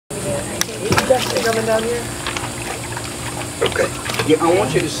Dustin coming down here? Okay. Yeah, I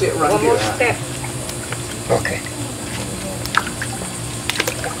want you to sit right One here. more step. Okay.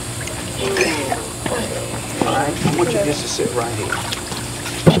 All right. I want you just to sit right here.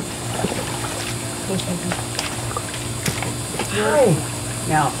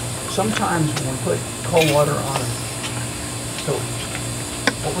 Now, sometimes when we put cold water on it, so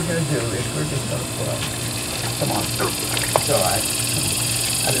what we're going to do is we're just going to put, come on, it's all right.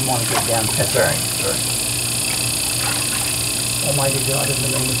 I didn't want to get down. That's all right. All right. Almighty God, in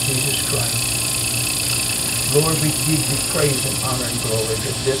the name of Jesus Christ, Lord, we give you praise and honor and glory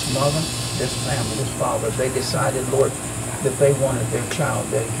that this mother, this family, this father, they decided, Lord, that they wanted their child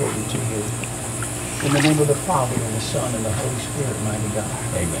dedicated to you. In the name of the Father, and the Son, and the Holy Spirit, mighty God.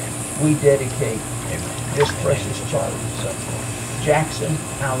 Amen. We dedicate this precious child, Jackson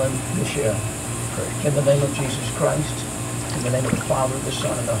Allen Michelle, in the name of Jesus Christ, in the name of the Father, the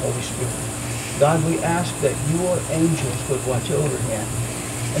Son, and the Holy Spirit. God, we ask that your angels would watch over him,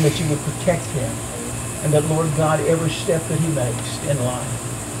 and that you would protect him, and that, Lord God, every step that he makes in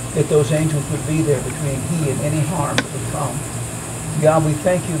life, that those angels would be there between he and any harm that would come. God, we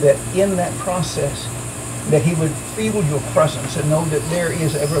thank you that in that process, that he would feel your presence and know that there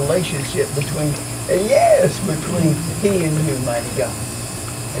is a relationship between he and you, mighty God.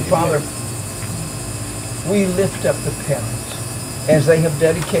 And Father, we lift up the parents as they have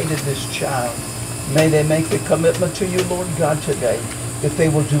dedicated this child. May they make the commitment to you, Lord God, today, that they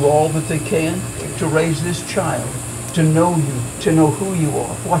will do all that they can to raise this child, to know you, to know who you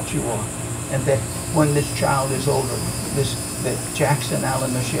are, what you are, and that when this child is older, that Jackson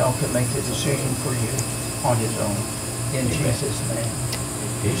Allen Michelle can make the decision for you on his own. In Jesus' name.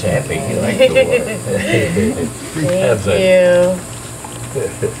 He's happy. He likes the water. Thank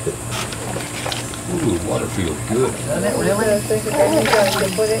you. Ooh, water feels good. Doesn't it really? I think if I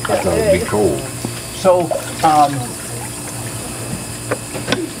can put it I thought it'd be cold. So,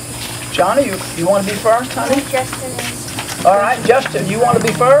 Johnny, you want to be first, honey? Justin is. All right, Justin, you want to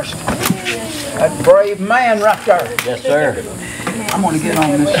be first? That brave man right there. Yes, sir. I'm going to get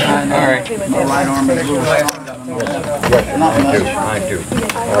on this side now. All right. My right arm is a little soft. Yes, mine too.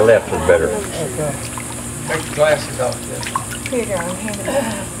 My left is better. Take the glasses off, Jeff. Here, darling, hand it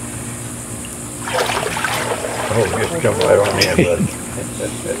back. Oh, just jump right on in, buddy.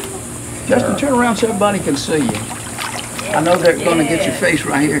 Justin, turn around so everybody can see you. I know they're going to get your face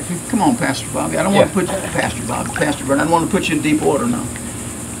right here. Come on, Pastor Bobby. I don't want to put Pastor Bernard. I don't want to put you in deep water now.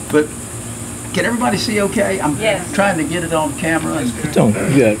 But can everybody see okay? I'm trying to get it on camera. It's on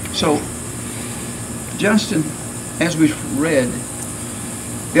good. So, Justin, as we've read,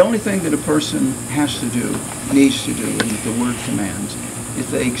 the only thing that a person has to do, needs to do, and that the Word commands, is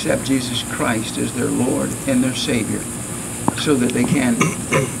they accept Jesus Christ as their Lord and their Savior, so that they can,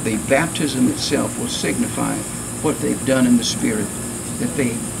 the baptism itself will signify what they've done in the Spirit, that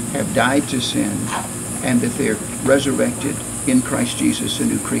they have died to sin, and that they're resurrected in Christ Jesus, a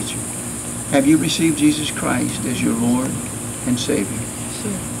new creature. Have you received Jesus Christ as your Lord and Savior? Yes,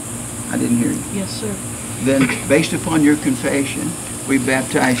 sir. I didn't hear you. Yes, sir. Then, based upon your confession, we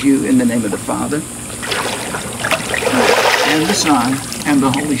baptize you in the name of the Father, and the Son, and the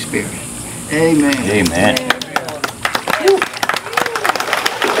Holy Spirit. Amen. Amen.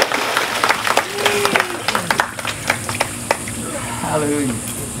 Hallelujah.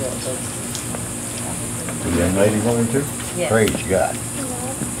 The young lady going to? Yes. Praise God.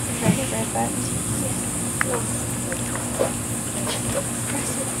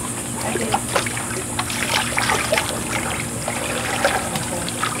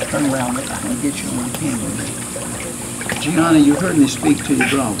 Turn around. I'm going to get you on camera. Gianna, you heard me speak to your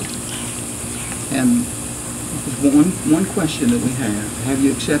brother. And one question that we have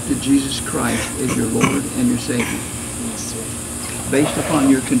you accepted Jesus Christ as your Lord and your Savior? Yes, sir. Based upon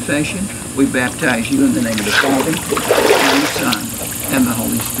your confession, we baptize you in the name of the Father, and the Son, and the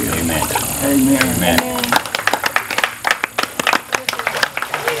Holy Spirit. Amen. Amen. Amen.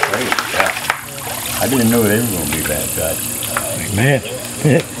 Praise God. I didn't know they were going to be baptized. Amen.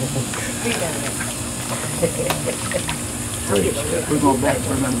 Praise God. We're going to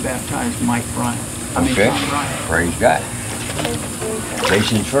baptize Mike Bryant. Okay. Tom Bryant. Praise God.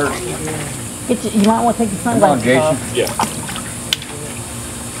 Jason's first. You might want to take your Come on, sunglasses off. Jason. Yeah.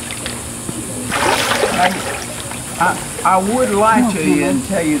 I would lie to you and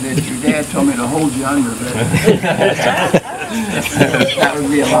tell you that your dad told me to hold you under, but that would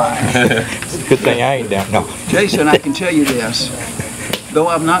be a lie. Good thing I ain't down. No. Jason, I can tell you this. Though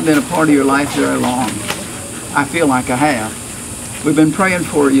I've not been a part of your life very long, I feel like I have. We've been praying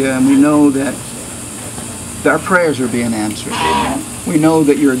for you, and we know that our prayers are being answered. We know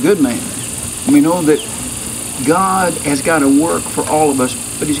that you're a good man, We know that God has got to work for all of us,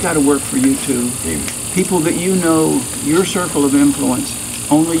 but He's got to work for you too. Amen. People that you know, your circle of influence,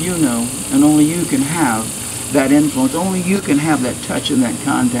 only you know, and only you can have that influence. Only you can have that touch and that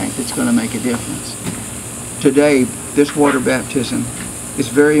contact that's going to make a difference. Today, this water baptism is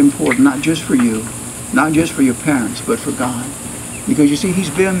very important, not just for you, not just for your parents, but for God. Because you see, He's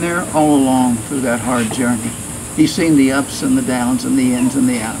been there all along through that hard journey. He's seen the ups and the downs and the ins and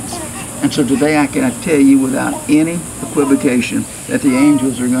the outs. And so today I can tell you without any equivocation that the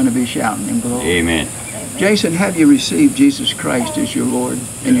angels are going to be shouting in glory. Amen. Jason, have you received Jesus Christ as your Lord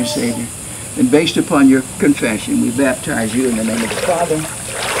and your Savior? And based upon your confession, we baptize you in the name of the Father, and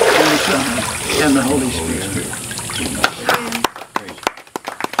the Son, and the Holy Spirit.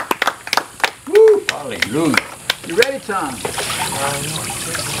 Woo! Hallelujah. You ready, Tom?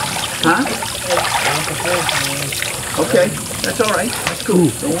 Huh? Okay, that's all right. That's cool.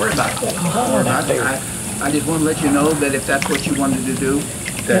 Don't worry about it. Don't worry about it. I just want to let you know that if that's what you wanted to do,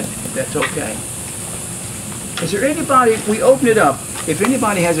 that's okay. Is there anybody, we open it up, if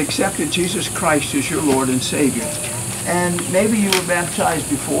anybody has accepted Jesus Christ as your Lord and Savior, and maybe you were baptized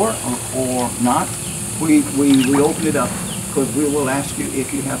before or not, we open it up because we will ask you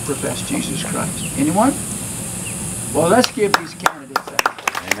if you have professed Jesus Christ. Anyone? Well, let's give these candidates that.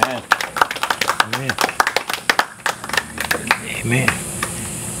 Amen. Amen. Amen.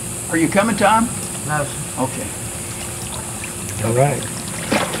 Are you coming, Tom? No. Okay. All right.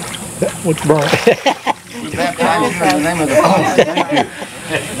 What's wrong? We baptize you in the name of the Father. Thank you.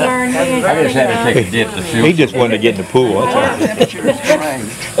 I just had to take a dip to see. He just wanted to get in the pool. That's all. Temperature is great.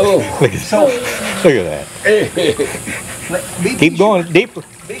 Oh, look at that. Keep going deeper.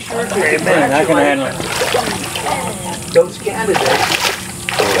 Be sure to congratulate those candidates.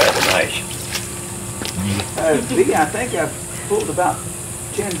 Oh, that's nice. I think I've pulled about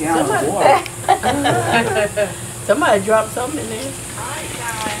 10 gallons of water. Somebody dropped something in there. Hi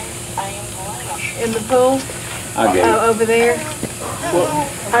guys, I am going. In the pool? I'll get it. Over there?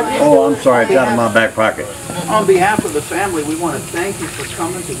 Oh, I'm sorry. It's out of my back pocket. On behalf of the family, we want to thank you for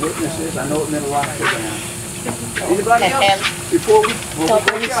coming to witness this. I know it meant a lot to them. Anybody else? Before we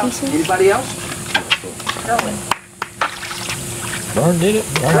break out, anybody else? Vern did it.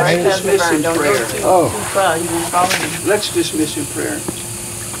 All right. Let's dismiss in prayer. Oh. Let's dismiss in prayer.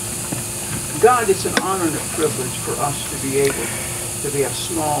 God, it's an honor and a privilege for us to be able to be a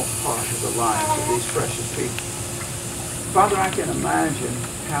small part of the lives of these precious people. Father, I can imagine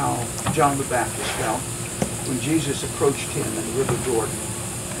how John the Baptist felt when Jesus approached him in the River Jordan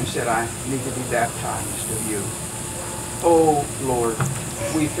and said, I need to be baptized of you. Oh, Lord,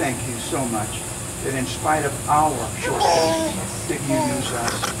 we thank you so much that in spite of our shortcomings, that you use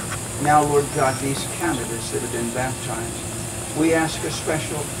us. Now, Lord God, these candidates that have been baptized, we ask a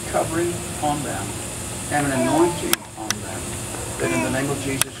special covering on them and an anointing on them, that in the name of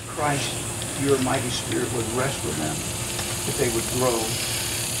Jesus Christ, your mighty Spirit would rest with them, that they would grow,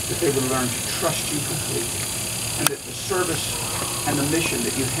 that they would learn to trust you completely, and that the service and the mission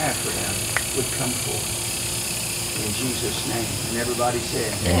that you have for them would come forth. In Jesus' name. And everybody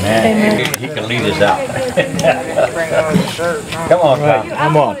said, Amen. He can lead us out. Bring on the shirt. Come on, Right. Tom.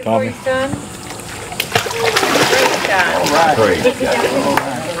 Come on, Tommy. all right. Praise God.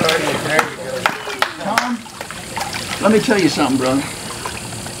 Tom, let me tell you something, brother.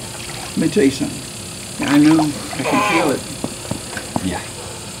 Let me tell you something. I know, I can feel it. Yeah.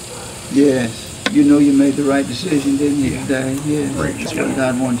 Yes. You know you made the right decision, didn't you, today? Yes. Praise That's God. what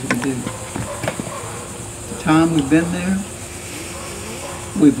God wanted you to do. Tom, we've been there.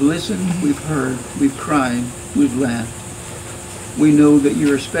 We've listened, we've heard, we've cried, we've laughed. We know that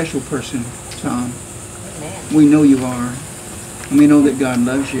you're a special person, Tom. Amen. We know you are. And we know that God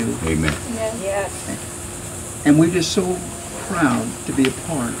loves you. Amen. Yes. And we're just so proud to be a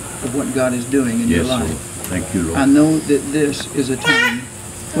part of what God is doing in your Yes, Lord. life. Thank you, Lord. I know that this is a time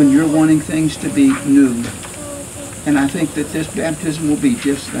when you're wanting things to be new. And I think that this baptism will be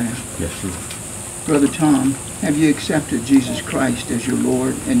just that. Yes, Lord. Brother Tom, have you accepted Jesus Christ as your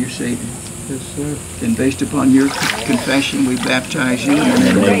Lord and your Savior? Yes, sir. Then based upon your confession, we baptize you in the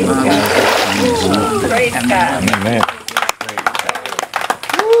name of the Father, and the Son, Praise and the God. Holy Amen.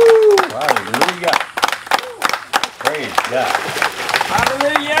 Hallelujah. Praise God.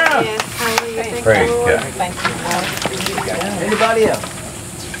 Hallelujah. Yes, hallelujah. Thank Praise you, Lord. God. Thank you, Lord. Anybody else?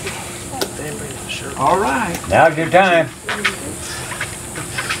 All right. Now's your time.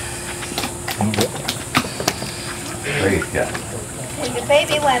 Praise God. And the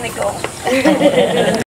baby want to go.